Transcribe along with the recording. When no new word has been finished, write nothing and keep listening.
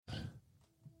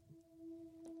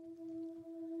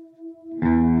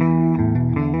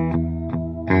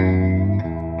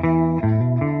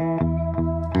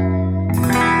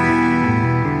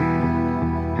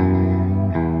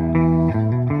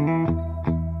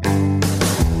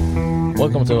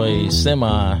Welcome to a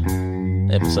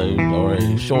semi-episode, or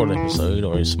a short episode,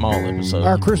 or a small episode.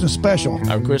 Our Christmas special.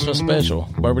 Our Christmas special.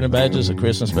 Bourbon and Badges, a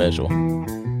Christmas special.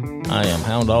 I am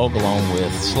Hound Dog along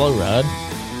with Slow Ride.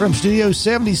 From Studio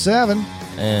 77.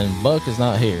 And Buck is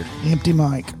not here. Empty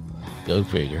mic. Go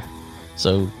figure.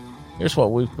 So, here's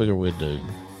what we figure we'd do.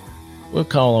 We'll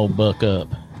call old Buck up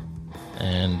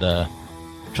and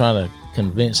try to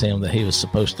convince him that he was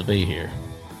supposed to be here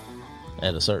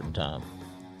at a certain time.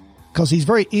 Because he's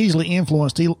very easily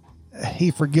influenced.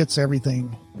 He forgets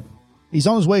everything. He's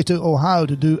on his way to Ohio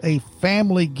to do a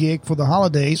family gig for the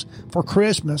holidays, for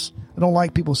Christmas. I don't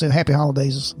like people saying Happy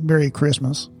Holidays. Merry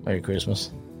Christmas. Merry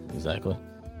Christmas. Exactly.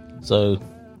 So,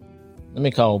 let me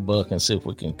call Buck and see if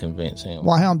we can convince him.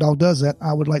 While Hound Dog does that,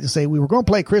 I would like to say we were going to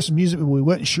play Christmas music, but we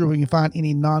weren't sure we can find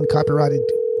any non-copyrighted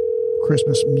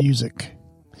Christmas music.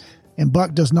 And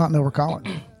Buck does not know we're calling.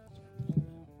 Turn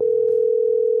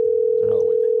all the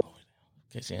way down.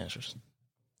 In case he answers.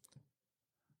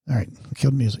 All right.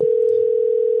 Kill the music.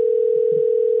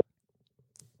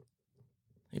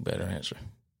 He better answer.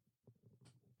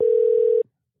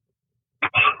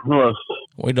 Hello.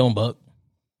 What you doing, Buck?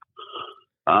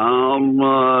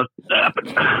 Gonna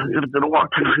go to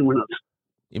work in a few minutes.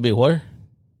 You be where?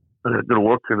 I'm gonna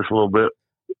work here just a little bit.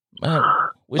 Man,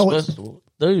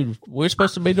 we're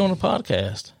supposed to be doing a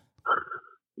podcast.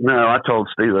 No, I told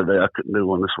Steve that day I couldn't do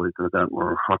one this week. I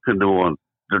couldn't do one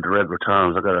the regular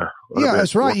times. Yeah,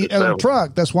 that's right. You had a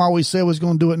truck. That's why we said we was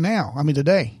going to do it now. I mean,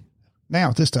 today. Now,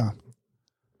 at this time.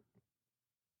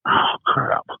 Oh,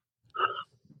 crap.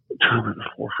 Time is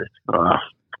 4:50.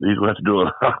 You're going to have to do it.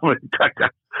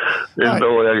 There's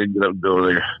no way I can get up and do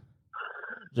it.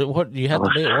 What, do you have to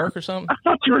be at work or something? I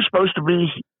thought you were supposed to be.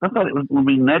 I thought it was going to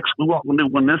be next. We weren't going to do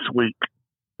one this week.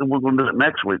 And we're going to do it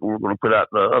next week. We're going to put out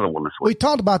the other one this week. We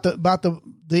talked about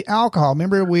the alcohol.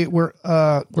 Remember, we're working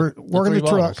the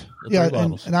truck. Yeah,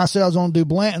 and I said I was going to do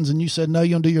Blanton's, and you said no,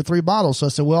 you're going to do your 3 bottles. So I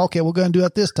said, well, okay, we're going to do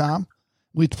it this time.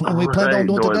 We planned on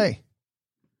doing it today.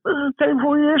 This is the day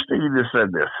before yesterday. You just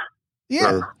said this.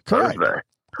 Yeah, correct. Thursday.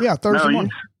 Yeah, Thursday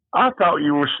morning. I thought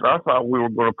we were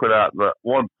going to put out the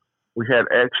one we had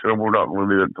extra. We're not going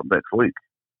to do it until next week.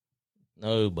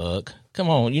 No, Buck. Come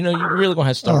on. You know, you're really going to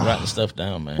have to start writing stuff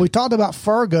down, man. We talked about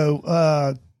Fargo.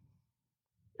 Yeah,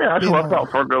 that's what I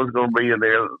thought. Fargo was going to be in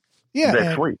there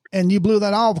next week. And you blew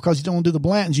that off because you don't want to do the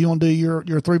Blantons. You want to do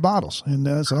your 3 bottles. And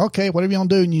I said, okay, whatever you want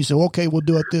to do. And you said, okay, we'll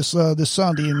do it this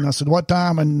Sunday. And I said, what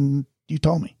time? And you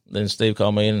told me. Then Steve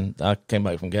called me, and I came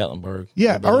back from Gatlinburg.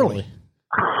 Yeah, early.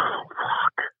 Oh,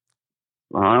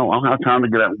 fuck. I don't have time to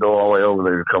get up and go all the way over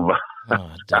there to come back.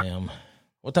 Oh, damn.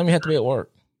 What time you have to be at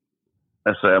work?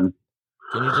 At 7.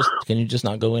 Can you just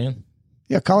not go in?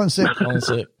 Yeah, call in sick. Call in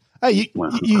sick. Hey,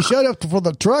 you showed up for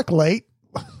the truck late.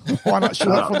 Why not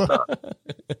show up for the...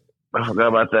 I forgot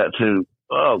about that, too.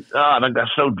 Oh, God, I got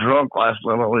so drunk last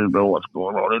night. I don't even know what's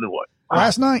going on anyway.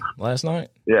 Last night? Last night?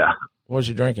 Yeah. What was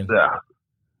you drinking? Yeah.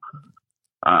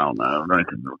 I don't know.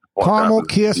 Drinking Caramel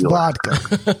Kiss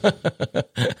vodka.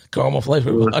 Caramel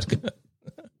flavored vodka.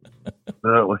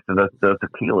 That was the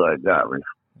tequila that got me.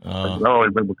 I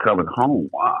don't remember coming home.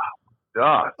 Wow.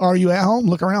 God. Are you at home?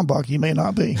 Look around, Buck. You may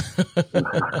not be.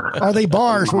 Are they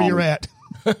bars where you're at?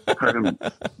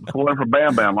 Pulling for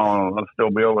Bam Bam on, I'll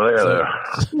still be over there.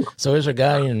 So is there a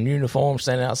guy in uniform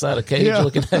standing outside a cage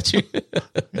looking at you?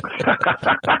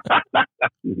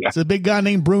 It's a big guy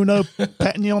named Bruno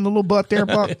patting you on the little butt there,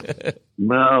 Buck.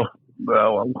 No,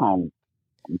 I'm home.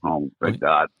 Thank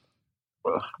God.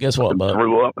 Guess what, Buck?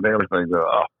 Threw up and everything.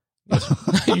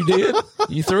 You did?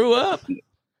 You threw up?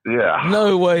 Yeah.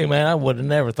 No way, man. I would have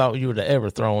never thought you would have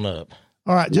ever thrown up.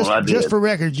 All right, just for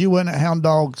records, you went at Hound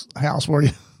Dog's house, were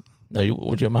you? No,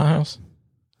 were you at my house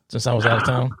since I was out of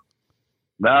town?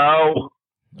 No.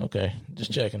 Okay,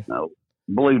 just checking. No,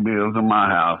 believe me, it was in my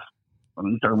house.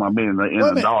 I'm talking about being in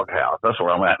the dog house. That's where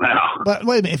I'm at now. But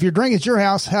wait a minute, if you're drinking at your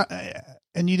house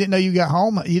and you didn't know you got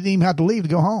home, you didn't even have to leave to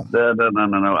go home. No.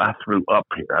 I threw up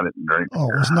here. I didn't drink. Oh,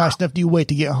 it was nice enough. Do you wait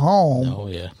to get home? Oh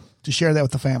yeah. To share that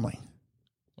with the family.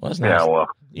 Well, that's nice. Yeah, well,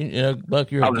 you know, Buck,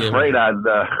 you're. I was afraid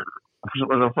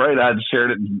I'd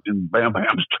shared it in Bam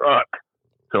Bam's truck.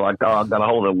 So I got a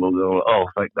hold of him and go, oh,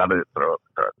 thank God I didn't throw up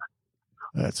the truck.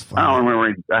 That's funny. I don't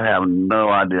remember. I have no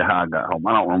idea how I got home.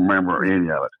 I don't remember any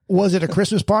of it. Was it a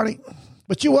Christmas party?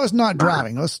 But you was not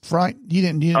driving. That's right. You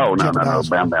didn't. Oh, no.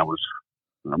 Bam Bam was.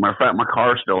 As a matter of fact, my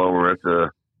car's still over at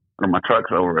my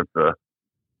truck's over at the,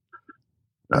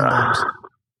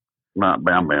 not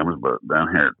Bam Bam's, but down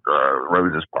here at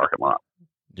Rose's parking lot.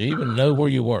 Do you even know where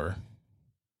you were?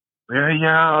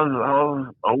 I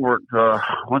was over at,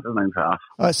 what's his name's house?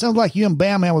 It sounds like you and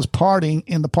Bam Man was partying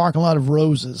in the parking lot of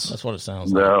Roses. That's what it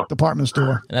sounds like. No. Department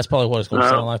store. And that's probably what it's going to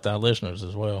sound like to our listeners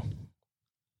as well.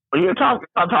 Well, I'm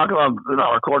talking about,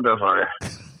 record this on you.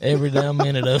 Every damn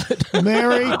minute of it.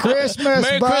 Merry Christmas,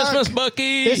 Merry Buck. Christmas,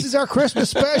 Bucky. This is our Christmas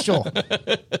special.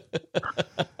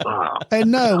 Hey,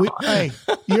 no, hey,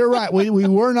 you're right. We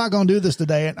were not going to do this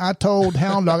today. And I told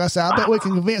Hound Dog, I said, I bet we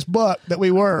can convince Buck that we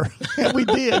were. And we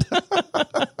did.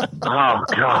 Oh,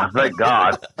 God, thank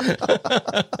God.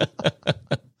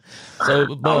 So, I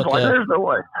was Buck, like, there's no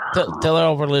way. tell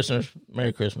all of our listeners,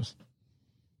 Merry Christmas.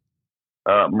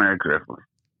 Merry Christmas.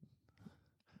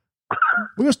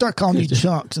 We're going to start calling you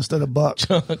Chunks instead of Buck.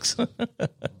 Chunks.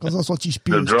 Because that's what you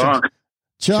spew. The drunk.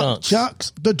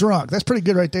 Chunks, the drunk. That's pretty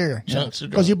good right there. Chunks the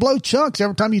drunk. Because you blow chunks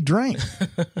every time you drink.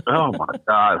 Oh, my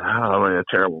God. Oh, I'm in a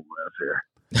terrible mess here.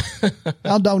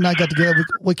 Hound Dog and I got together.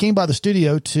 We came by the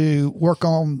studio to work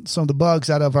on some of the bugs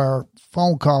out of our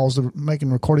phone calls,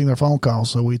 recording their phone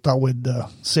calls. So we thought we'd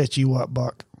set you up,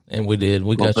 Buck. And we did.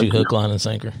 We got you hook, line, and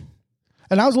sinker.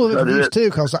 And I was a little bit confused too,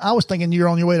 because I was thinking you're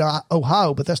on your way to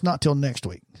Ohio, but that's not till next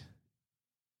week.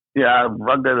 Yeah, I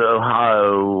go to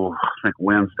Ohio, I think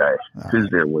Wednesday.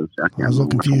 Tuesday or Wednesday. I was a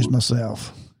little confused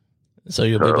myself. So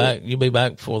you'll be back. You'll be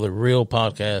back for the real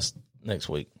podcast next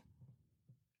week.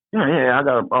 Yeah. I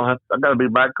gotta be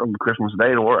back on Christmas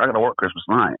Day to work. I gotta work Christmas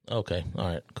night. Okay. All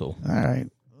right. Cool. All right.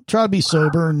 Try to be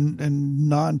sober and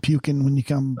non-puking when you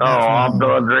come back. I'm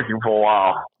done drinking for a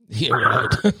while. Yeah,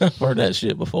 right. I've heard that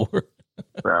shit before.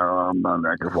 I'm done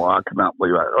drinking for a while. I cannot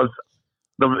believe it.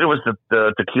 It was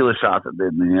the tequila shot that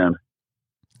did in the end.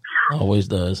 Always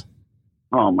does.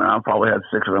 Oh, man, I probably had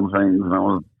 6 of them things, and I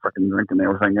was freaking drinking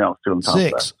everything else, too. On top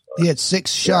 6. Of that. You had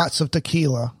 6 shots of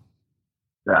tequila.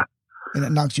 Yeah. And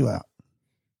it knocks you out.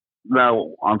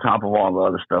 No, on top of all the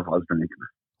other stuff I was drinking.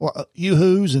 Well,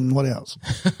 Yoo-hoos and what else?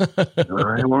 They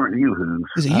weren't Yoo-hoos.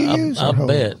 Is it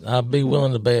Yoo-hoos? I'd be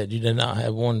willing to bet you did not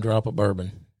have one drop of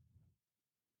bourbon.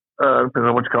 Because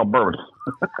of what you call bourbon.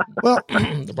 Well,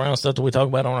 the brown stuff that we talk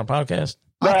about on our podcast.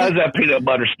 That's that peanut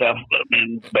butter stuff that me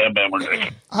and Bam Bam were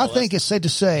drinking. I think it's safe to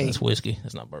say it's whiskey.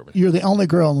 It's not bourbon. You're the only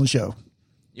girl on the show.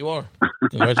 You are.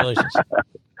 Congratulations.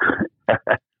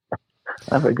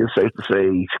 I think it's safe to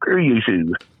say, screw you,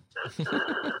 Sue.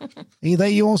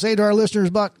 Anything you want to say to our listeners,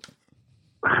 Buck?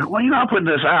 Well, you're not putting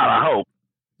this out, I hope.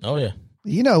 Oh, yeah.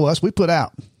 You know us. We put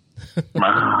out.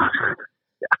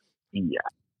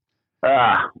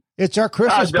 Yeah. It's our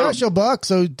Christmas special, Buck.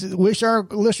 So wish our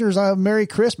listeners a Merry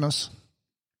Christmas.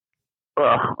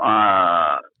 Well,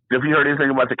 have you heard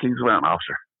anything about the Kings Mountain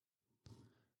officer?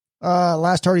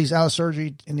 Last heard he's out of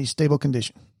surgery in his stable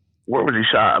condition. Where was he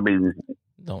shot? I mean,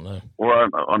 don't know. Where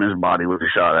on his body was he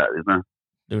shot at? You know?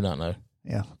 Do not know.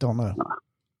 Yeah, don't know.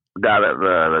 The guy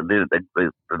that did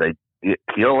they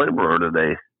kill him or did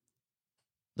they?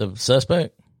 The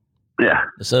suspect? Yeah.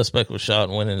 The suspect was shot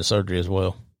and went into surgery as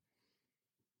well.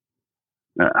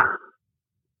 Yeah.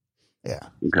 Yeah.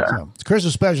 Okay. So, it's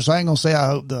Christmas special, so I ain't going to say I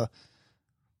hope the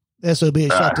SOB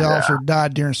shot the officer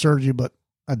died during surgery, but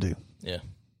I do. Yeah.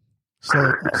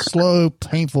 Slow,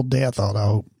 painful death, I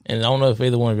hope. And I don't know if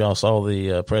either one of y'all saw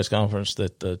the press conference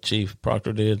that Chief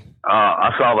Proctor did.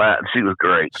 I saw that. She was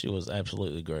great. She was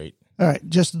absolutely great. All right.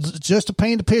 Just to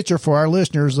paint a picture for our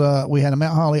listeners, we had a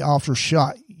Mount Holly officer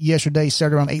shot yesterday,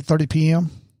 Saturday around 8:30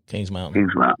 p.m. Kings Mountain.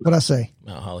 What'd I say?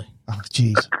 Mount Holly. Oh,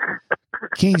 jeez.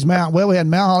 Kings Mountain. Well, we had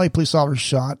Mount Holly police officer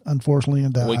shot, unfortunately,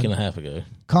 and died. A week and a half ago.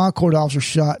 Concord officer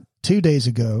shot 2 days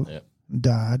ago. Yep.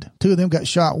 Died. 2 of them got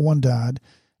shot. 1 died.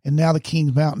 And now the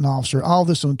Kings Mountain officer. All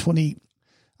this on 20.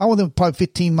 I want them probably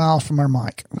 15 miles from our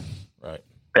mic. Right.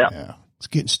 Yeah. It's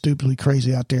getting stupidly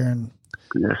crazy out there. And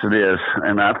yes, it is.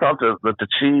 And I thought that the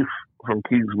chief from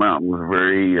Kings Mountain was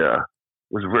very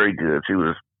good. She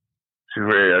was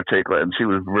very articulate, and she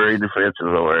was very defensive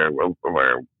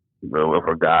of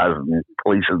her guys and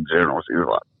police in general. She was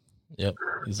like, yep,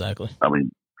 exactly. I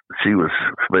mean, she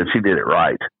did it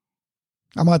right.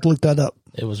 I'm gonna have to look that up.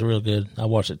 It was real good. I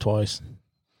watched it twice.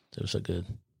 It was so good.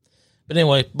 But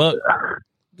anyway, Buck,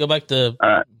 go back to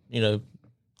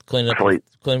cleaning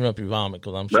up your vomit,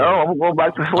 because I'm sure. No, I'm going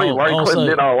back to sleep. Why you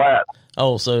did all that?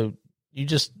 Oh, so you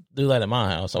just do that at my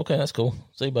house? Okay, that's cool.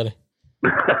 See you, buddy.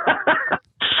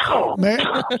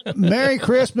 Merry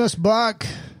Christmas, Buck.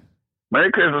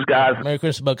 Merry Christmas, guys. Merry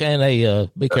Christmas, Buck, and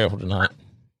be careful tonight.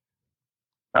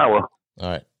 I will. All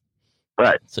right.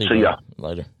 Right. See ya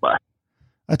later. Bye.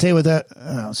 I tell you what,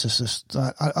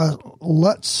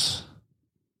 let's.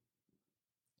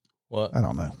 What? I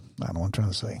don't know. I don't know what I'm trying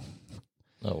to say.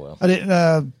 Oh well. I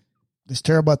didn't. It's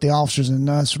terrible about the officers, and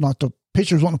it's not to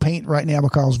pictures want to paint right now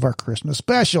because of our Christmas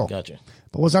special. Gotcha.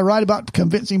 But was I right about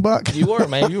convincing Buck? You were,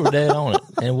 man. You were dead on it.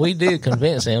 And we did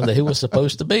convince him that he was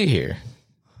supposed to be here.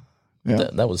 Yeah.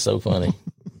 That was so funny.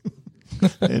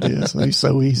 It is. It's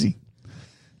so easy.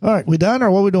 All right. We done,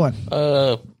 or what are we doing?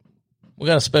 We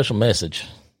got a special message.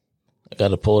 I got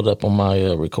to pull it up on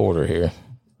my recorder here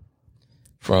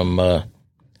from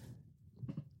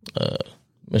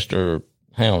Mr.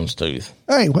 Houndstooth.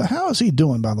 Hey, well, how is he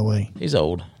doing, by the way? He's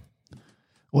old.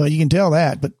 Well, you can tell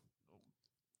that, but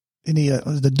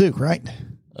the Duke, right?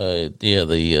 Yeah,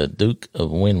 the Duke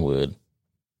of Wynwood,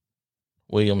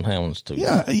 William Houndstooth.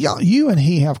 Yeah, you and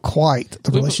he have quite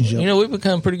the relationship. We've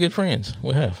become pretty good friends.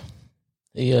 We have.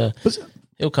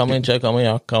 He'll call me and check on me.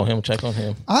 I'll call him and check on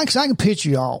him. I can picture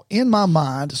y'all in my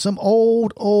mind, some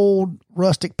old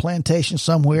rustic plantation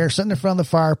somewhere, sitting in front of the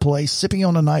fireplace, sipping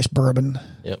on a nice bourbon.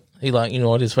 Yep. He you know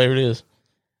what his favorite is?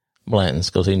 Blanton's,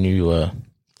 because he knew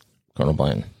Colonel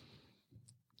Blanton.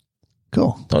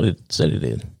 Cool. Thought he said he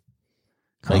did.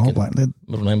 Colonel Blanton.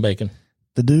 Middle name Bacon.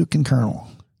 The Duke and Colonel.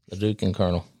 The Duke and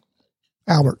Colonel.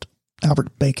 Albert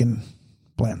Bacon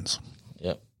Blanton's.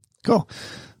 Yep. Cool.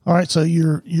 All right, so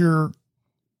you're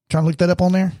trying to look that up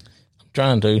on there? I'm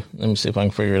trying to. Let me see if I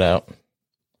can figure it out.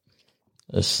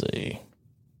 Let's see.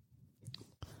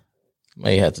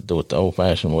 May have to do it the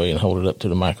old-fashioned way and hold it up to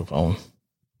the microphone.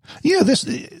 Yeah, this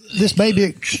may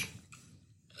be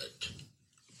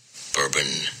Bourbon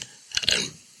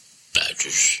and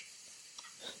Badgers,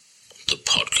 the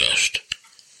podcast,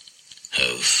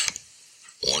 have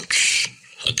once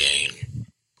again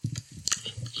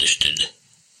listed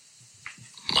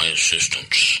my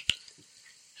assistance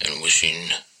and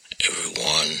wishing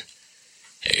everyone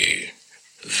a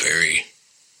very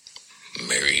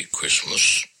Merry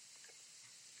Christmas.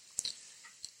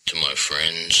 To my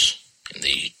friends in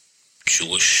the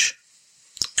Jewish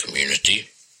community,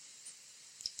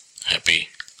 Happy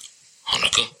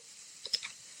Hanukkah.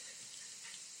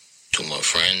 To my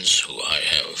friends who I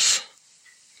have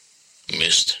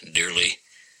missed dearly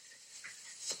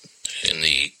in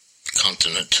the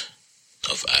continent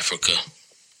of Africa,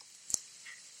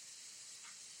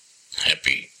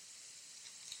 Happy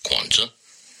Kwanzaa.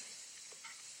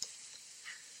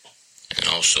 And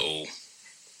also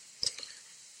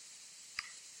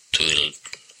to the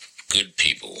good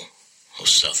people of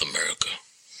South America,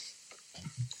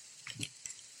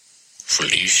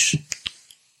 Feliz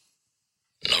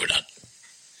Navidad.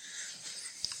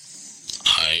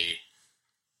 I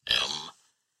am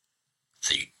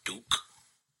the Duke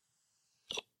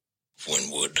of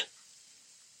Wynwood,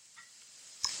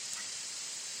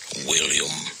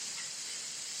 William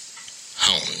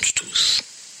Houndstooth.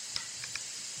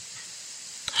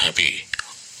 Happy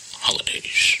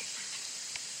holidays.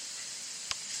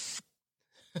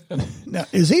 Now,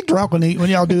 is he drunk when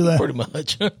y'all do that? Pretty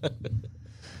much.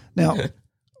 Now,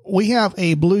 we have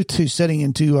a Bluetooth setting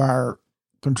into our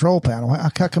control panel. How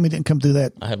come he didn't come through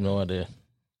that? I have no idea.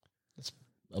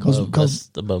 That's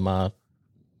above my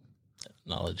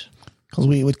knowledge. Because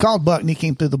we called Buck and he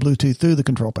came through the Bluetooth through the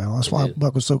control panel. That's why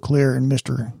Buck was so clear and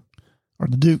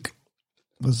the Duke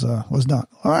was not.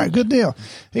 All right, good deal.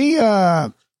 He's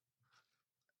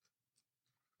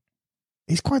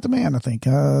quite the man, I think.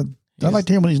 I like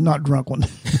to hear him when he's not drunk one.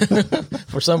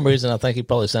 For some reason, I think he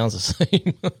probably sounds the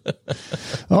same.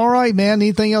 All right, man.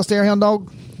 Anything else there, Hound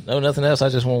Dog? No, nothing else. I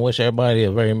just want to wish everybody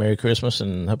a very Merry Christmas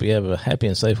and hope you have a happy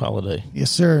and safe holiday.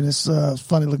 Yes, sir. And it's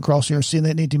funny looking across here and seeing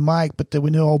that empty mic, but we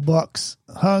know old Buck's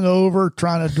hung over,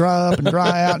 trying to dry up and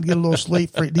dry out and get a little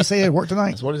sleep. Did he say he had work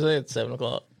tonight? That's what he said, 7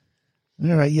 o'clock.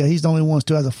 All right. Yeah, he's the only one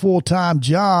who has a full-time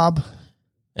job.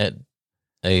 At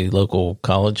a local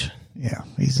college. Yeah.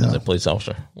 He's a police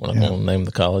officer. We're not going to name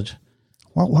the college.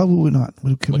 Why would we not?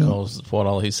 Because of what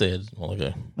all he said a while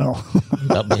ago. Oh.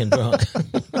 About being drunk.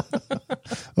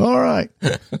 All right.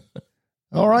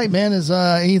 All right, man. Is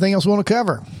anything else we want to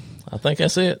cover? I think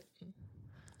that's it.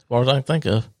 As far as I can think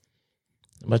of.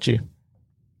 How about you?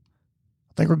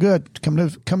 I think we're good.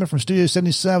 Coming from Studio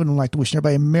 77, I'd like to wish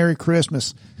everybody a Merry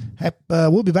Christmas.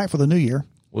 We'll be back for the new year.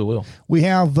 We will. We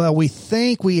have, we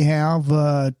think we have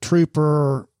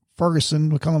Trooper Ferguson,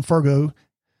 we call him Fergo.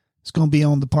 It's going to be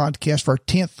on the podcast for our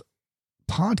 10th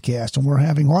podcast, and we're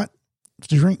having what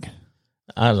to drink?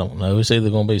 I don't know. It's either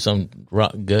going to be some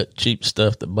rock gut cheap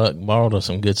stuff that Buck borrowed or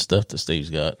some good stuff that Steve's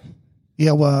got.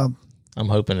 Yeah, well, I'm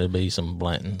hoping it'll be some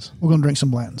Blantons. We're going to drink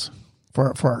some Blantons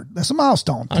for our, that's a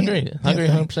milestone. I agree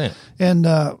 100%. And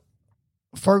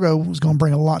Fergo was going to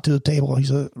bring a lot to the table.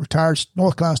 He's a retired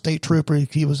North Carolina State Trooper.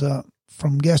 He was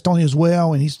from Gastonia as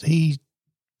well, and he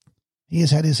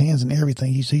has had his hands in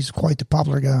everything. He's quite the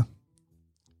popular guy.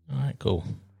 All right, cool.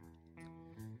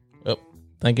 Well,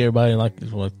 Thank everybody. Like,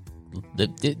 well,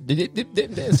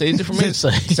 it's easy for me to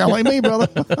say. Sound like me, brother.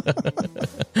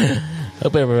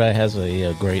 Hope everybody has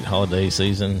a great holiday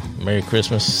season. Merry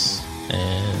Christmas,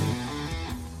 and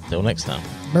until next time.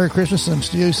 Merry Christmas and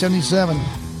Studio 77.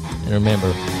 And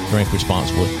remember, drink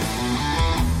responsibly.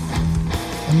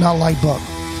 And not like Buck.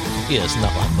 Yes,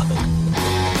 not like Buck.